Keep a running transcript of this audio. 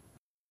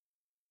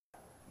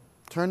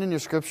Turn in your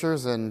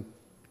scriptures and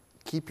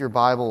keep your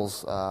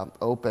Bibles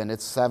open.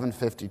 It's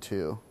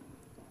 7:52.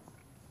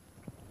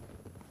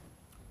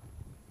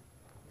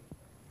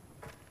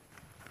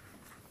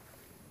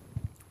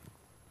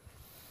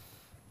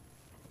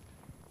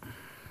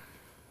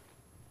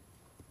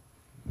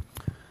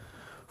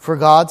 For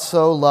God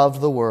so loved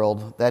the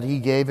world that he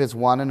gave his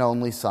one and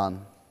only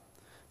Son,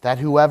 that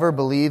whoever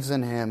believes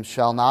in him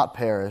shall not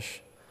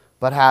perish,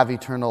 but have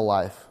eternal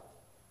life.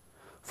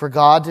 For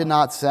God did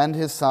not send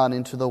his Son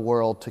into the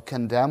world to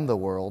condemn the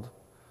world,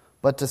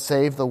 but to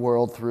save the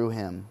world through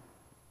him.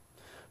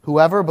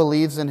 Whoever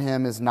believes in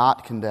him is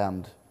not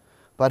condemned,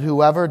 but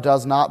whoever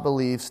does not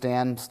believe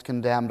stands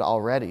condemned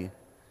already,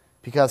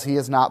 because he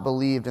has not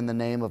believed in the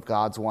name of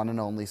God's one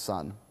and only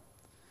Son.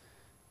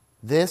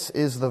 This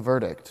is the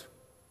verdict.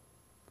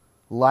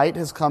 Light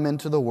has come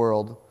into the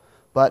world,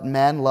 but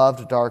men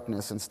loved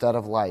darkness instead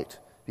of light,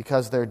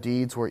 because their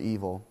deeds were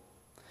evil.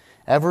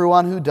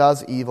 Everyone who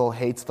does evil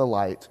hates the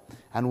light,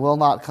 and will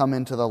not come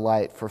into the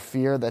light for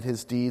fear that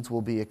his deeds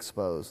will be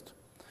exposed.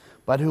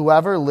 But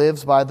whoever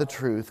lives by the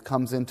truth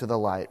comes into the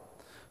light,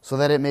 so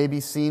that it may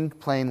be seen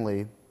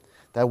plainly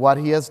that what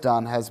he has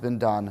been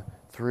done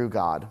through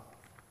God.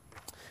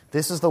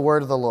 This is the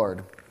word of the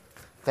Lord.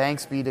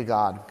 Thanks be to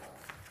God.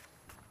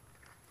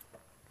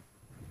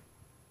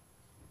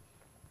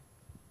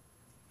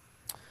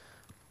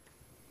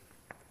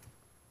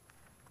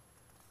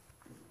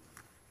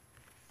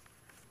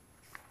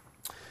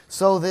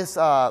 So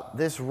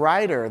this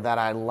writer that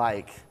I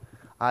like,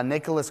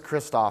 Nicholas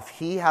Kristof,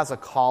 he has a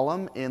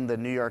column in the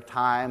New York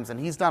Times, and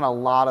he's done a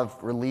lot of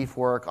relief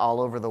work all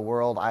over the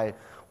world. I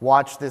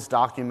watched this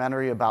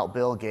documentary about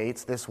Bill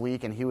Gates this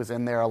week, and he was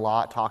in there a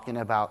lot talking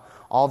about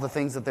all the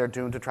things that they're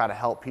doing to try to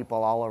help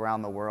people all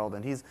around the world.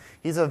 And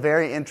he's a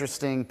very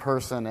interesting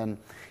person, and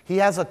he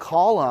has a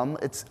column.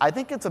 I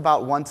think it's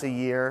about once a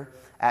year,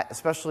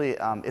 especially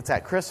it's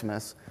at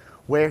Christmas,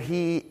 where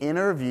he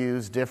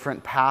interviews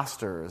different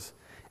pastors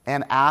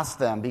and ask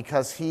them,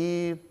 because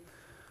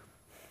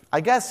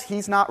I guess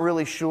he's not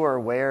really sure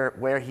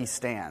where he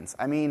stands.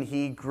 I mean,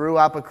 he grew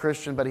up a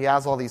Christian, but he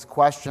has all these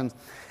questions.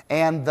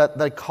 And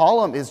the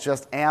column is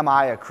just, am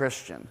I a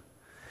Christian?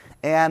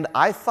 And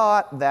I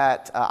thought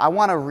that I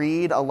want to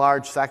read a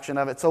large section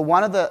of it. So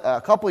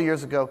a couple of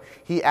years ago,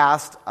 he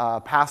asked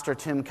Pastor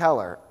Tim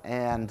Keller,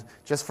 and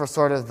just for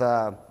sort of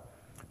the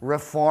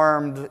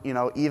reformed,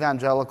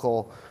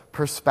 evangelical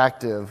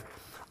perspective.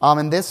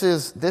 And this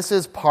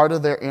is part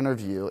of their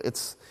interview.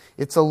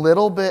 It's a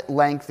little bit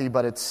lengthy,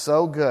 but it's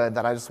so good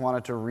that I just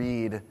wanted to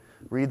read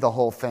the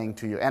whole thing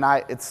to you. And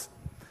I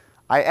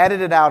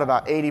edited out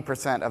about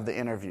 80% of the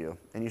interview,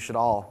 and you should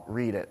all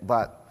read it.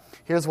 But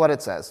here's what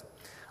it says.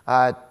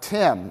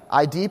 Tim,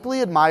 I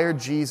deeply admire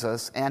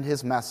Jesus and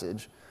his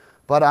message,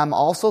 but I'm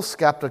also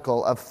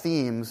skeptical of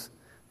themes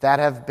that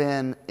have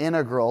been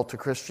integral to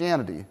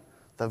Christianity: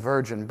 the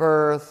virgin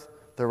birth,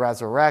 the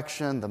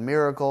resurrection, the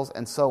miracles,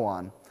 and so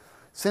on.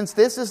 Since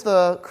this is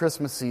the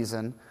Christmas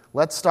season,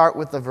 let's start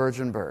with the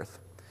virgin birth.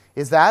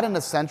 Is that an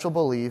essential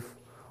belief,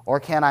 or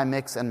can I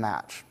mix and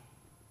match?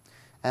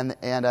 And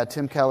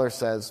Tim Keller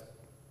says,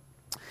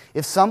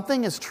 if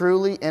something is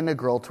truly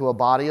integral to a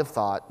body of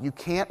thought, you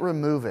can't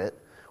remove it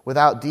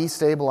without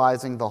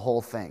destabilizing the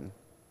whole thing.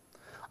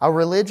 A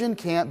religion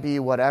can't be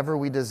whatever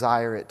we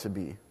desire it to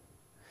be.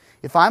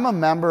 If I'm a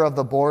member of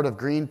the board of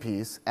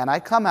Greenpeace and I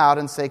come out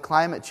and say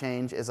climate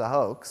change is a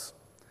hoax,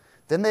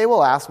 then they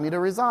will ask me to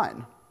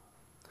resign.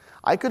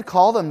 I could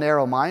call them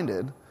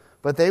narrow-minded,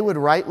 but they would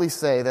rightly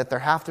say that there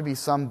have to be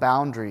some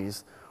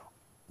boundaries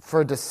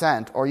for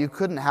dissent, or you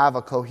couldn't have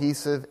a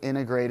cohesive,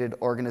 integrated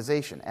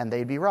organization, and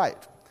they'd be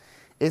right.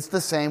 It's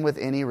the same with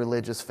any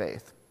religious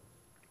faith.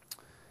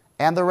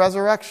 And the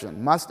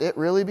resurrection, must it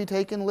really be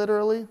taken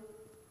literally?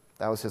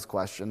 That was his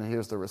question, and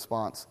here's the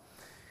response.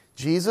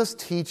 Jesus'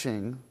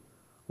 teaching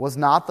was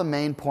not the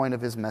main point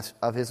of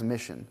his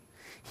mission.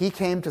 He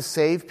came to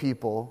save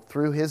people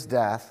through his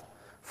death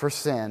for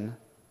sin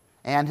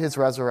and his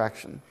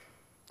resurrection.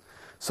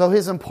 So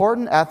his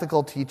important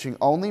ethical teaching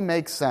only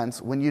makes sense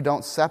when you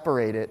don't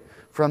separate it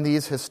from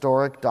these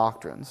historic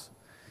doctrines.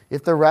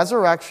 If the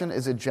resurrection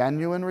is a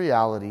genuine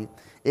reality,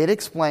 it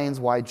explains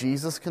why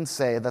Jesus can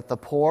say that the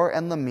poor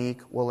and the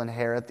meek will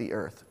inherit the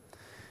earth.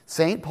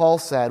 St. Paul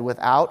said,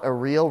 without a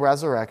real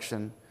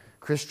resurrection,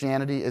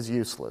 Christianity is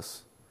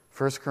useless.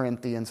 1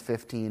 Corinthians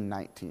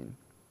 15:19.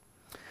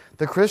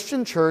 The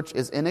Christian church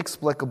is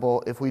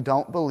inexplicable if we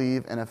don't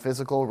believe in a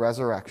physical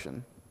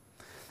resurrection.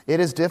 It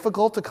is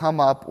difficult to come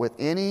up with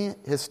any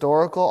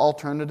historical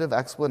alternative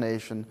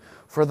explanation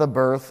for the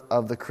birth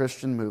of the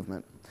Christian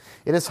movement.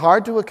 It is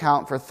hard to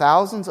account for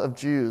thousands of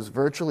Jews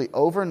virtually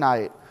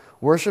overnight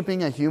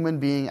worshiping a human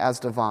being as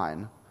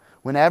divine,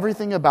 when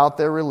everything about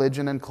their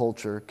religion and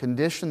culture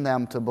conditioned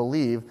them to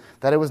believe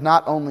that it was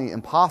not only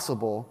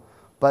impossible,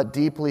 but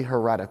deeply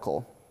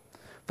heretical.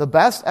 The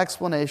best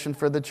explanation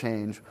for the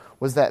change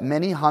was that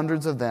many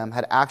hundreds of them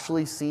had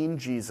actually seen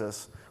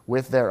Jesus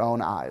with their own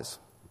eyes.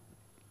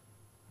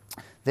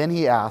 Then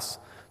he asks,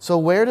 so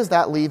where does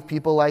that leave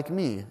people like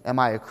me? Am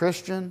I a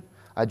Christian?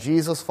 a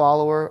Jesus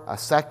follower, a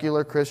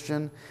secular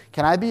Christian?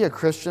 Can I be a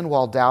Christian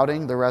while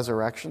doubting the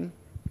resurrection?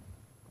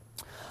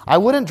 I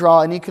wouldn't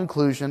draw any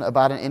conclusion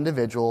about an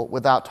individual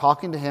without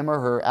talking to him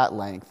or her at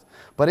length,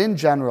 but in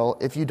general,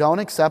 if you don't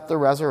accept the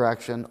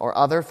resurrection or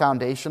other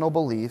foundational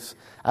beliefs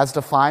as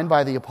defined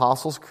by the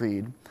Apostles'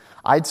 Creed,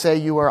 I'd say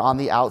you are on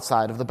the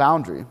outside of the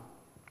boundary.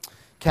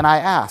 Can I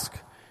ask,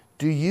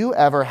 do you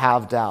ever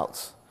have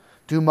doubts?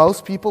 Do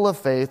most people of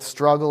faith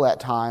struggle at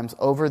times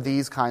over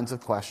these kinds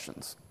of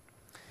questions?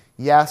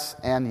 Yes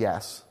and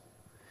yes.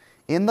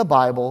 In the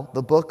Bible,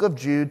 the book of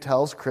Jude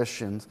tells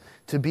Christians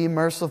to be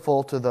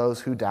merciful to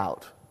those who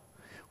doubt.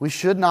 We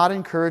should not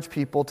encourage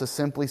people to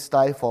simply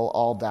stifle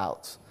all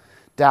doubts.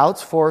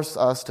 Doubts force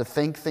us to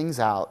think things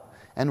out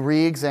and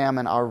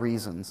re-examine our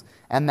reasons,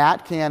 and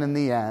that can, in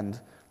the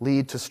end,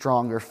 lead to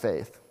stronger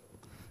faith.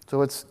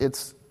 So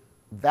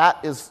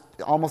that is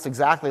almost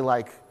exactly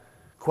like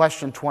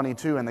question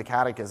 22 in the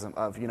Catechism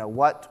of,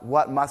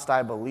 what must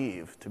I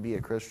believe to be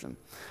a Christian?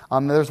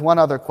 There's one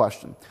other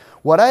question.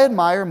 What I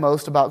admire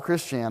most about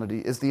Christianity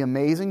is the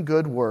amazing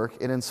good work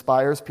it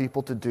inspires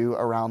people to do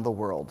around the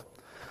world.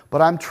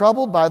 But I'm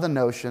troubled by the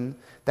notion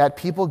that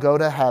people go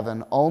to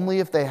heaven only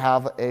if they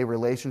have a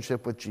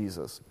relationship with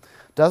Jesus.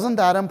 Doesn't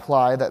that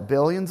imply that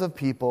billions of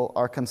people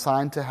are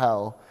consigned to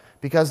hell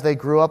because they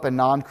grew up in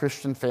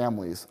non-Christian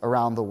families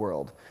around the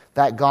world?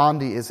 That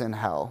Gandhi is in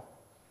hell?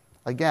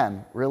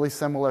 Again, really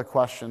similar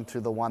question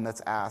to the one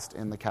that's asked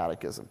in the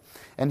Catechism.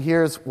 And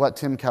here's what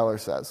Tim Keller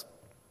says.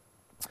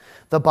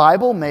 The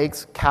Bible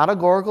makes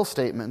categorical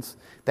statements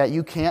that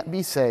you can't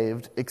be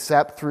saved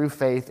except through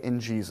faith in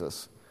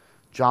Jesus.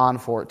 John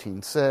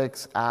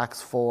 14:6,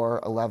 Acts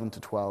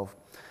 4:11-12.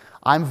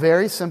 I'm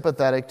very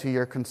sympathetic to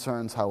your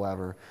concerns,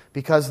 however,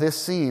 because this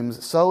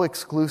seems so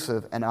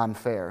exclusive and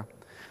unfair.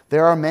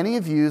 There are many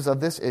views of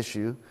this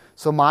issue,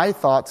 so my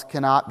thoughts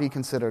cannot be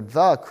considered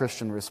the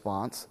Christian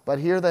response, but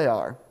here they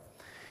are.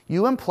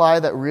 You imply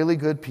that really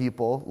good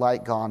people,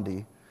 like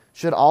Gandhi,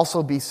 should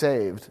also be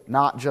saved,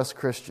 not just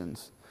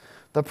Christians.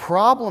 The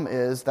problem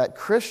is that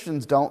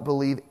Christians don't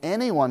believe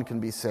anyone can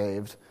be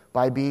saved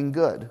by being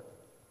good.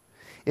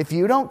 If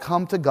you don't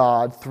come to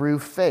God through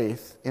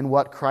faith in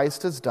what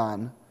Christ has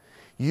done,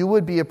 you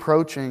would be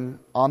approaching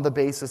on the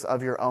basis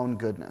of your own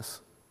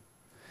goodness.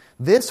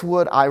 This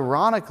would,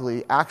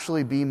 ironically,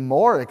 actually be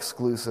more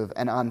exclusive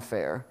and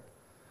unfair,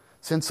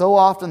 since so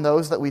often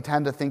those that we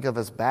tend to think of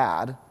as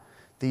bad,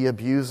 the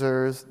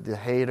abusers, the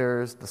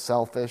haters, the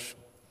selfish,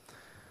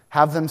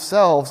 have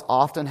themselves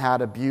often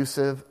had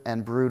abusive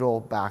and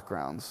brutal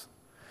backgrounds.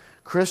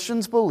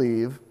 Christians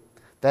believe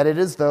that it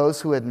is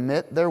those who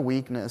admit their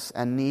weakness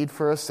and need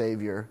for a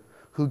Savior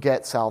who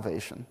get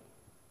salvation.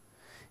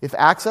 If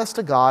access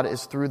to God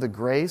is through the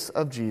grace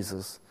of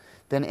Jesus,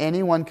 then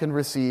anyone can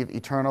receive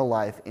eternal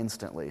life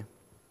instantly.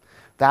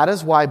 That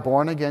is why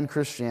born-again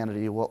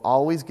Christianity will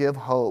always give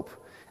hope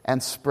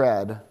and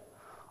spread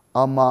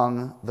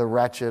among the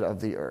wretched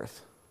of the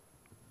earth.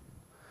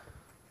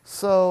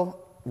 So,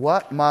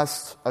 what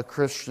must a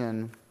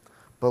Christian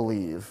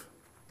believe?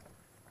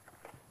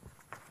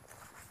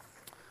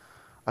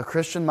 A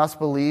Christian must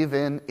believe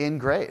in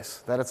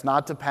grace, that it's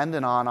not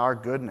dependent on our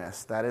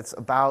goodness, that it's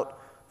about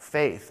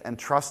faith and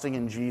trusting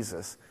in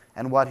Jesus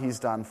and what he's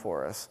done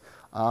for us.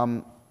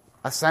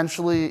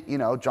 Essentially,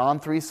 John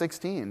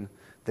 3:16,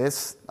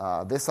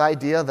 this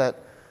idea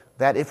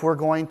that if we're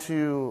going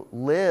to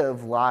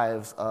live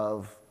lives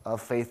of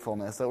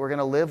faithfulness, that we're going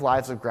to live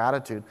lives of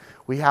gratitude,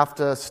 we have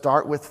to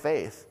start with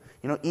faith.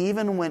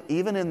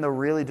 Even in the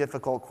really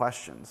difficult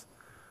questions,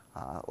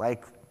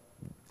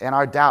 and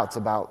our doubts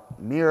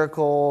about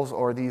miracles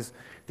or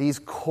these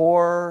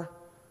core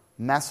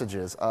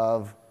messages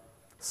of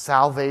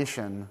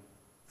salvation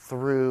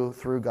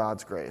through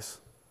God's grace.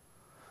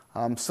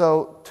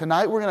 So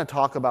tonight we're going to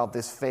talk about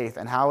this faith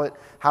and how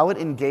it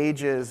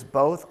engages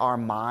both our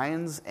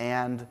minds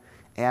and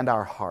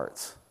our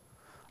hearts.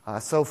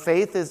 So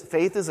faith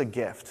is a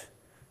gift.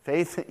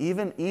 Faith,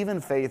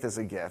 even faith is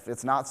a gift.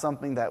 It's not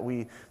something that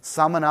we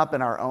summon up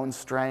in our own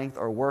strength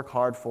or work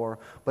hard for,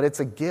 but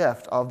it's a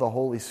gift of the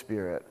Holy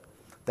Spirit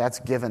that's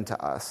given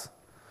to us.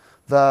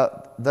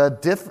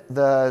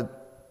 The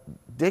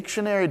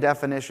dictionary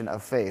definition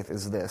of faith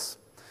is this: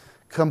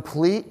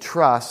 complete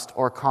trust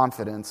or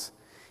confidence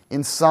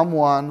in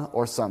someone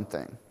or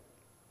something.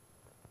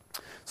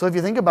 So if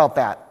you think about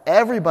that,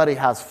 everybody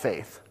has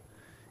faith.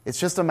 It's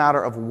just a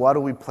matter of what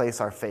do we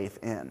place our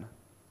faith in.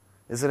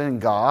 Is it in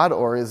God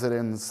or is it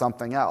in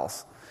something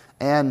else?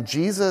 And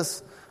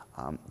Jesus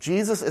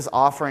is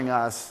offering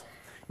us,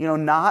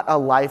 not a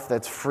life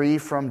that's free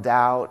from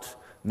doubt,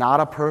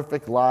 not a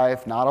perfect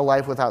life, not a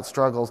life without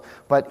struggles,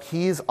 but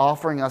he's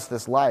offering us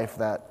this life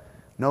that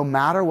no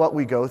matter what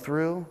we go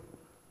through,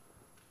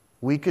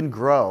 we can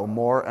grow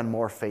more and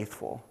more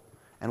faithful.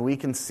 And we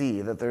can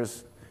see that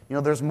there's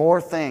more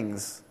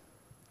things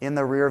in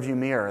the rearview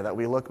mirror that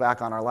we look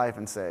back on our life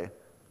and say,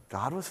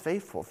 God was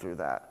faithful through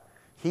that.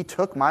 He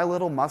took my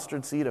little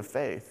mustard seed of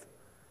faith,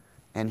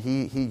 and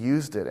he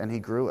used it, and he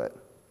grew it.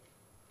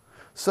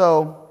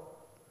 So,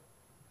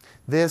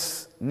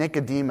 this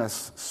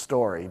Nicodemus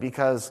story,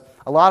 because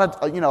a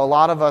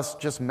lot of us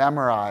just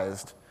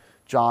memorized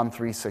John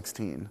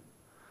 3:16.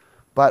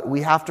 But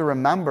we have to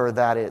remember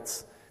that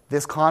it's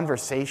this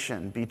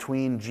conversation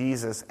between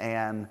Jesus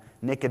and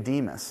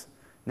Nicodemus.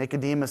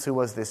 Nicodemus, who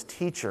was this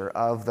teacher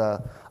of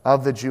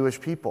the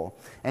Jewish people.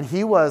 And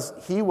he was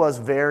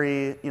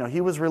very,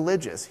 he was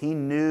religious. He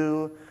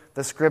knew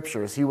the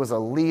scriptures. He was a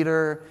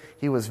leader.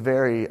 He was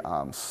very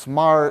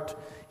smart.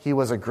 He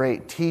was a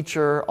great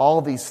teacher, all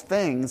these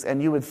things.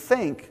 And you would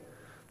think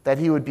that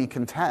he would be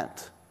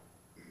content.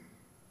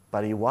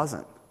 But he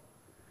wasn't.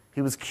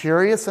 He was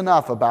curious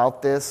enough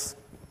about this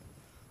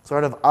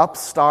sort of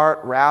upstart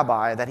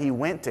rabbi that he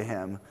went to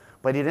him,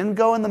 but he didn't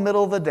go in the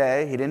middle of the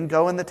day. He didn't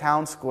go in the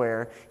town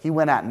square. He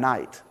went at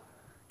night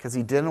because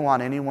he didn't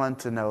want anyone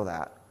to know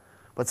that.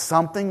 But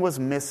something was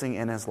missing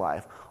in his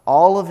life.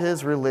 All of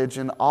his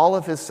religion, all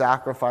of his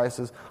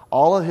sacrifices,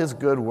 all of his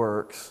good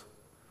works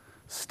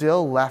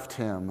still left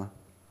him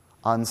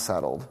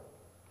unsettled.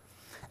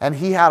 And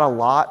he had a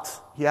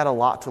lot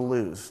to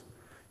lose.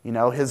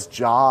 His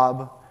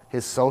job,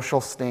 his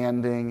social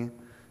standing,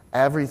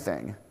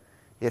 everything.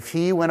 If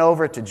he went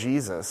over to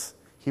Jesus,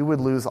 he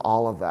would lose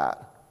all of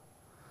that.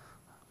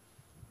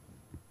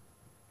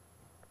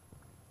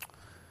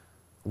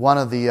 One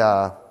of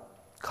the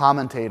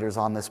commentators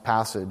on this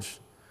passage,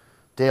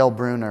 Dale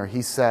Bruner,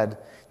 he said,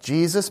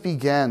 Jesus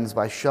begins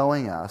by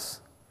showing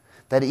us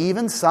that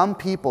even some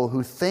people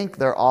who think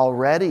they're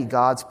already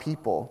God's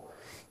people,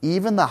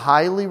 even the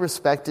highly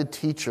respected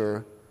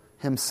teacher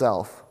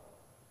himself,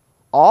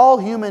 all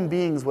human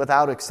beings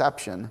without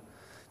exception,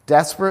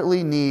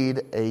 desperately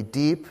need a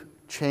deep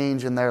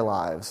change in their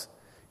lives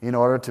in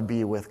order to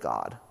be with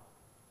God.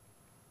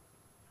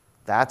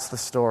 That's the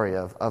story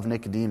of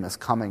Nicodemus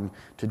coming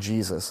to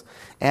Jesus.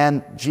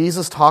 And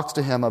Jesus talks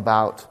to him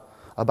about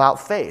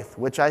faith,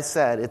 which I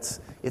said,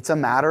 it's a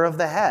matter of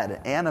the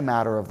head and a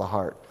matter of the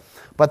heart.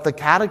 But the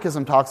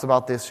Catechism talks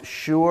about this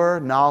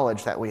sure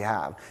knowledge that we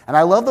have. And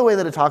I love the way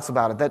that it talks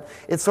about it, that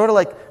it's sort of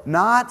like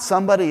not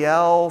somebody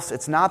else,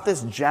 it's not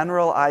this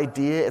general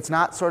idea, it's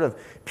not sort of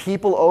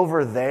people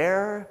over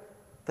there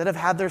that have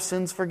had their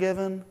sins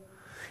forgiven.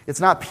 It's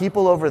not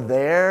people over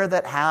there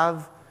that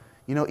have,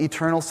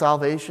 eternal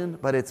salvation,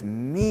 but it's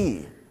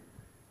me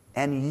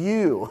and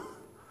you,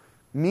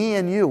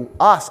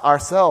 us,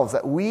 ourselves,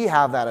 that we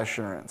have that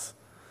assurance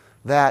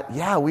that,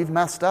 yeah, we've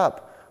messed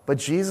up, but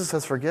Jesus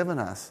has forgiven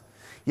us.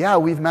 Yeah,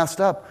 we've messed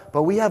up,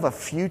 but we have a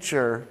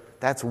future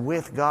that's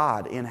with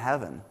God in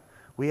heaven.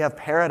 We have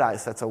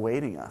paradise that's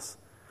awaiting us.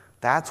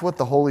 That's what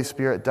the Holy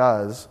Spirit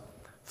does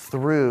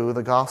through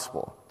the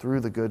gospel,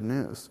 through the good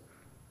news.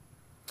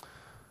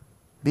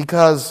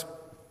 Because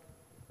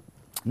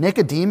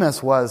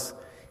Nicodemus was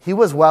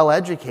well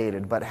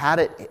educated, but had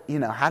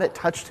it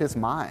touched his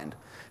mind,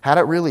 had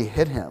it really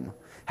hit him,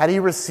 had he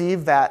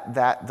received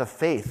the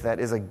faith that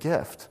is a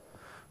gift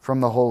from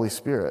the Holy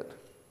Spirit,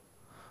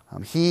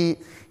 he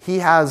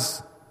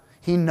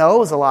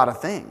knows a lot of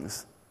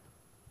things,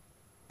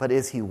 but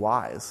is he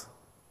wise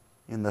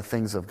in the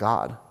things of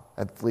God?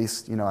 At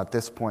least, at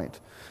this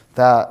point.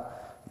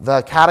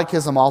 The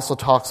Catechism also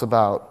talks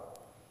about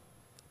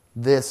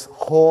this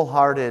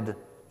wholehearted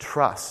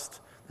trust.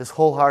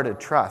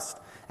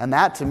 And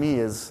that to me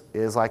is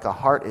like a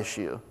heart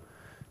issue.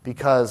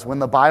 Because when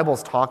the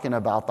Bible's talking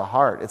about the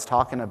heart, it's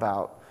talking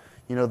about,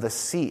 the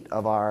seat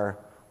of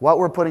what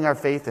we're putting our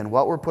faith in,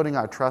 what we're putting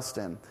our trust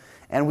in.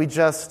 And we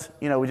just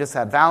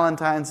had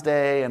Valentine's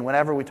Day, and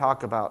whenever we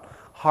talk about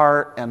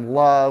heart and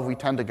love, we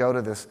tend to go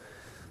to this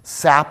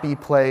sappy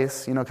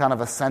place, kind of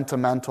a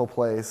sentimental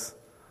place.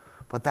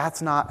 But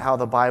that's not how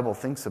the Bible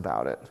thinks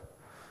about it.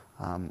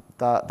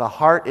 The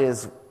heart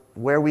is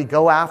where we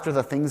go after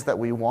the things that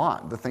we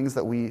want, the things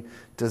that we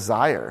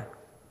desire.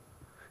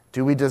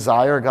 Do we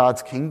desire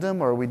God's kingdom,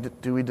 or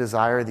do we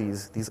desire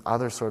these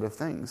other sort of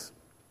things?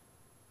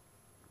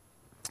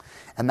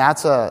 And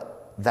that's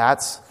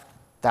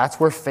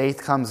where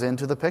faith comes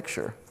into the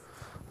picture.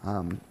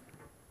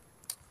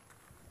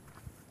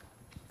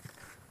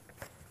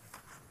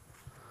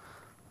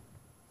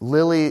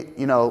 Lily,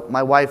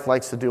 my wife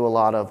likes to do a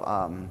lot of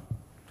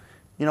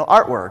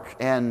artwork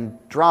and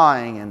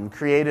drawing and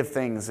creative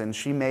things, and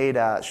she made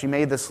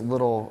this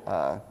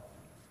little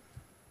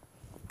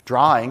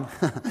drawing,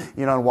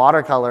 in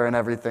watercolor and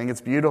everything.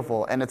 It's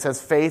beautiful, and it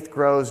says faith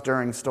grows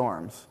during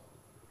storms.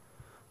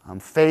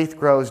 Faith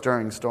grows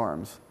during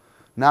storms.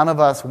 None of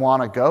us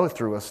want to go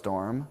through a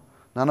storm.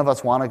 None of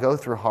us want to go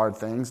through hard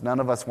things. None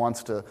of us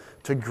wants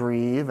to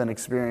grieve and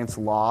experience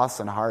loss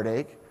and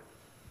heartache.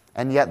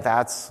 And yet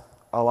that's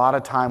a lot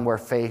of time where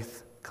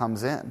faith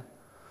comes in.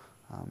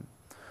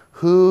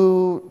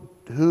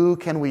 Who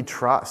can we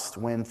trust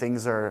when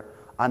things are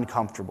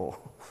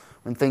uncomfortable,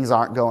 when things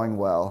aren't going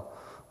well?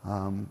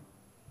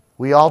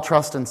 We all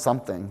trust in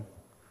something.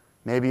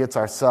 Maybe it's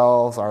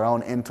ourselves, our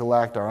own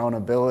intellect, our own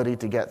ability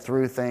to get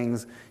through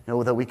things,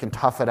 that we can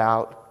tough it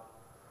out.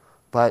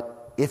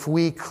 But if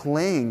we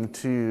cling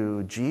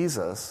to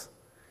Jesus,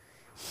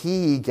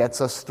 He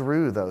gets us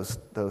through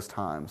those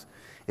times.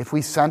 If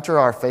we center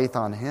our faith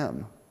on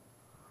Him,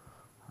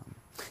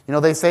 You know,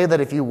 they say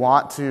that if you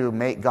want to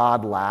make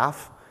God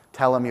laugh,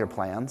 tell him your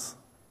plans.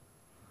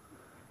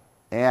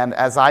 And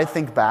as I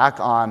think back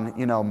on,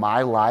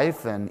 my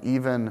life and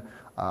even,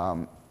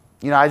 I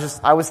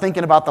was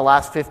thinking about the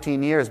last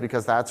 15 years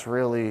because that's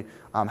really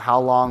how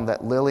long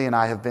that Lily and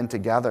I have been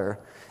together.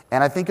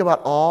 And I think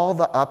about all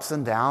the ups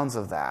and downs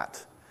of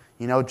that.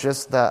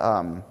 Just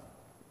the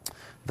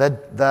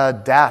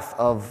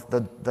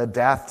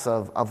deaths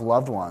of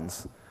loved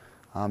ones,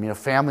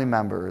 family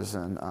members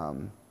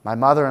and my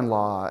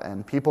mother-in-law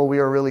and people we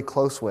were really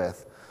close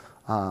with,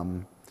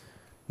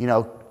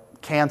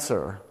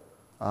 cancer,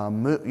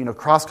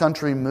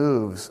 cross-country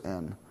moves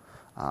and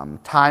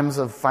times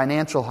of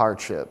financial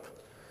hardship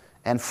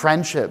and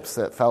friendships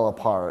that fell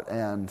apart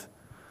and,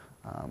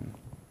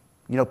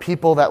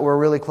 people that we're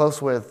really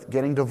close with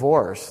getting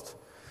divorced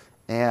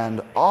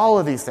and all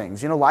of these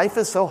things. Life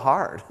is so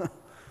hard.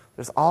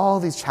 There's all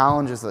these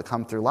challenges that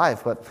come through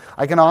life, but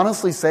I can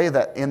honestly say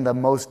that in the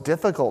most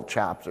difficult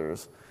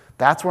chapters,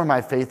 that's where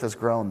my faith has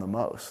grown the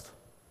most.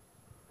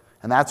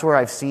 And that's where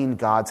I've seen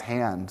God's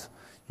hand,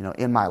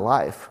 in my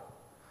life.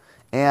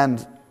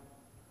 And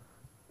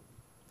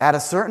at a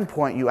certain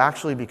point, you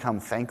actually become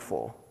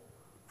thankful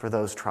for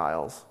those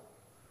trials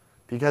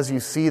because you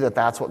see that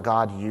that's what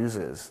God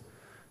uses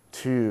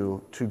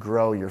to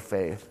grow your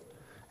faith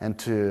and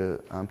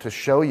to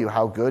show you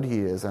how good he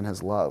is and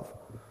his love.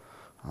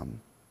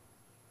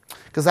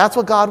 Because that's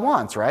what God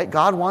wants, right?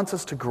 God wants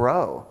us to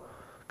grow.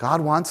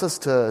 God wants us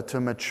to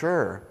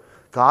mature.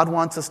 God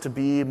wants us to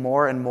be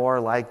more and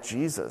more like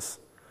Jesus.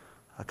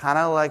 Kind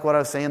of like what I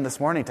was saying this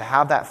morning, to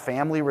have that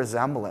family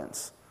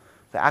resemblance,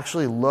 to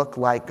actually look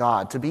like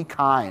God, to be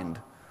kind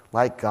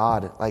like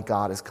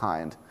God is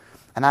kind.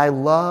 And I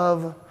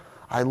love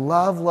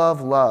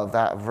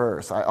that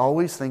verse. I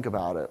always think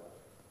about it.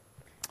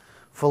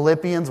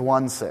 Philippians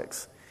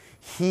 1:6.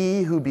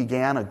 He who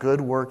began a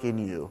good work in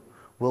you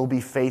will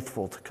be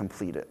faithful to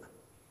complete it.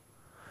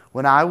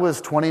 When I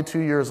was 22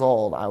 years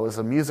old, I was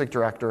a music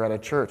director at a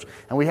church,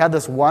 and we had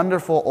this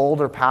wonderful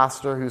older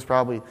pastor who's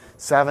probably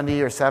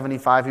 70 or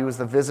 75. He was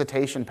the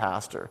visitation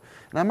pastor.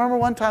 And I remember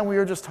one time we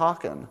were just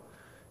talking,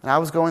 and I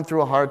was going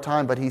through a hard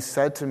time, but he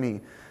said to me,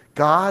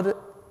 God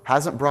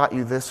hasn't brought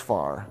you this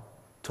far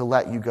to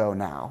let you go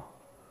now.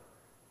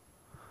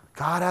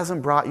 God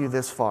hasn't brought you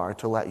this far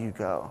to let you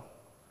go.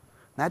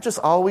 And that just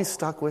always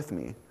stuck with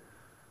me.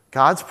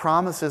 God's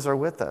promises are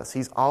with us.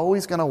 He's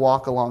always going to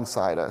walk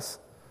alongside us.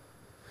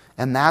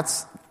 And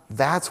that's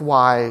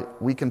why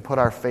we can put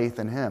our faith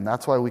in him.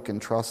 That's why we can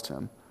trust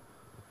him.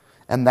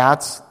 And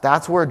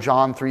that's where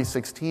John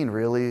 3:16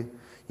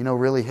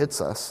 really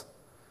hits us.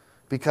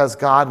 Because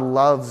God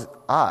loves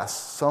us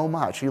so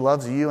much. He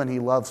loves you and he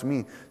loves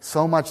me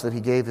so much that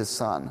he gave his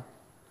son.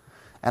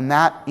 And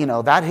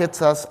that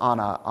hits us on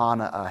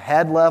a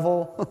head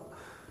level.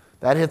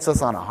 That hits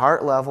us on a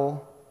heart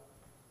level.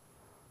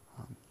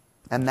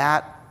 And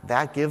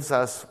that gives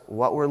us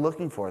what we're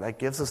looking for. That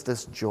gives us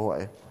this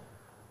joy.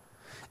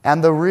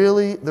 And the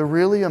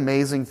really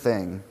amazing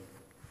thing,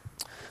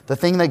 the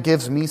thing that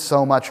gives me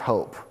so much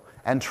hope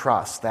and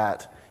trust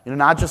that,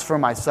 not just for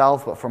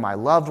myself, but for my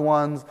loved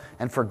ones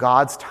and for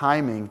God's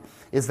timing,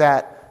 is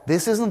that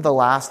this isn't the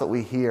last that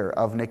we hear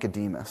of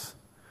Nicodemus.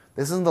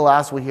 This isn't the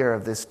last we hear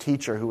of this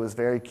teacher who was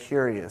very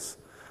curious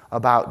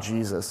about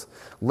Jesus.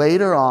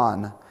 Later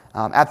on,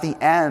 at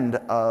the end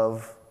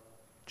of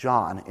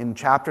John, in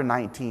chapter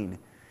 19,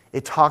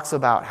 it talks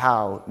about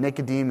how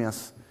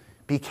Nicodemus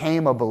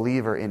became a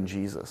believer in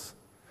Jesus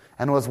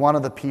and was one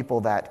of the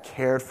people that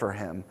cared for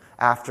him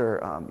after,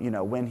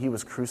 when he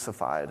was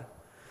crucified.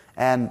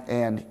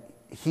 And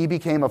he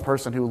became a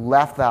person who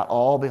left that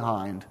all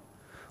behind,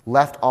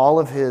 left all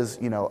of his,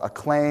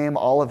 acclaim,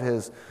 all of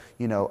his,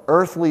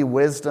 earthly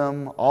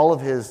wisdom, all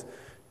of his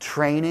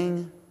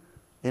training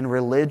in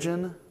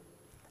religion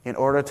in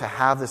order to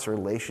have this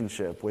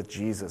relationship with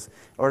Jesus, in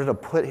order to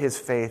put his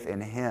faith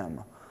in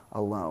him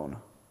alone.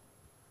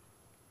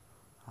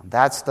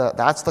 That's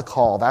the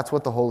call. That's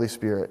what the Holy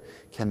Spirit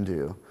can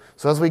do.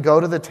 So as we go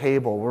to the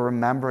table, we're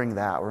remembering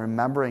that. We're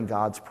remembering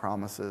God's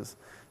promises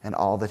and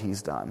all that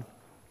he's done.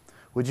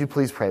 Would you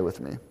please pray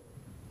with me?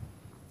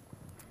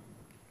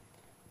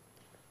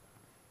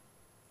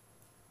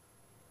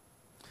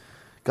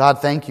 God,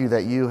 thank you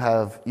that you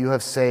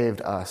have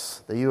saved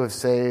us, that you have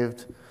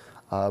saved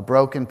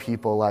broken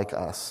people like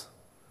us,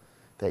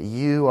 that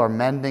you are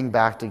mending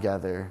back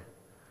together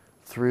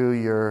through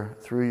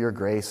your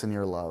grace and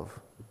your love.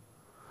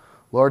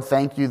 Lord,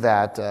 thank you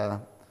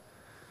that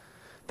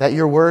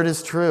your word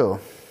is true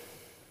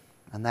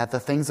and that the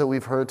things that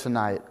we've heard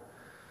tonight,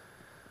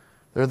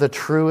 they're the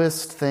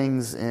truest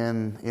things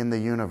in the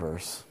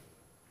universe,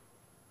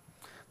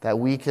 that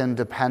we can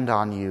depend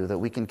on you, that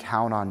we can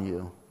count on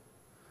you,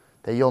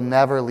 that you'll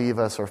never leave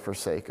us or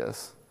forsake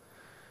us,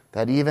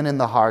 that even in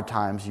the hard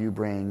times you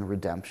bring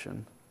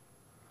redemption.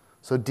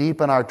 So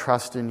deepen our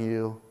trust in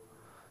you.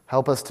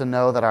 Help us to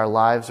know that our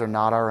lives are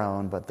not our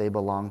own, but they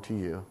belong to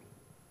you.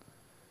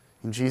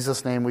 In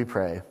Jesus' name we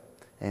pray.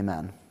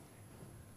 Amen.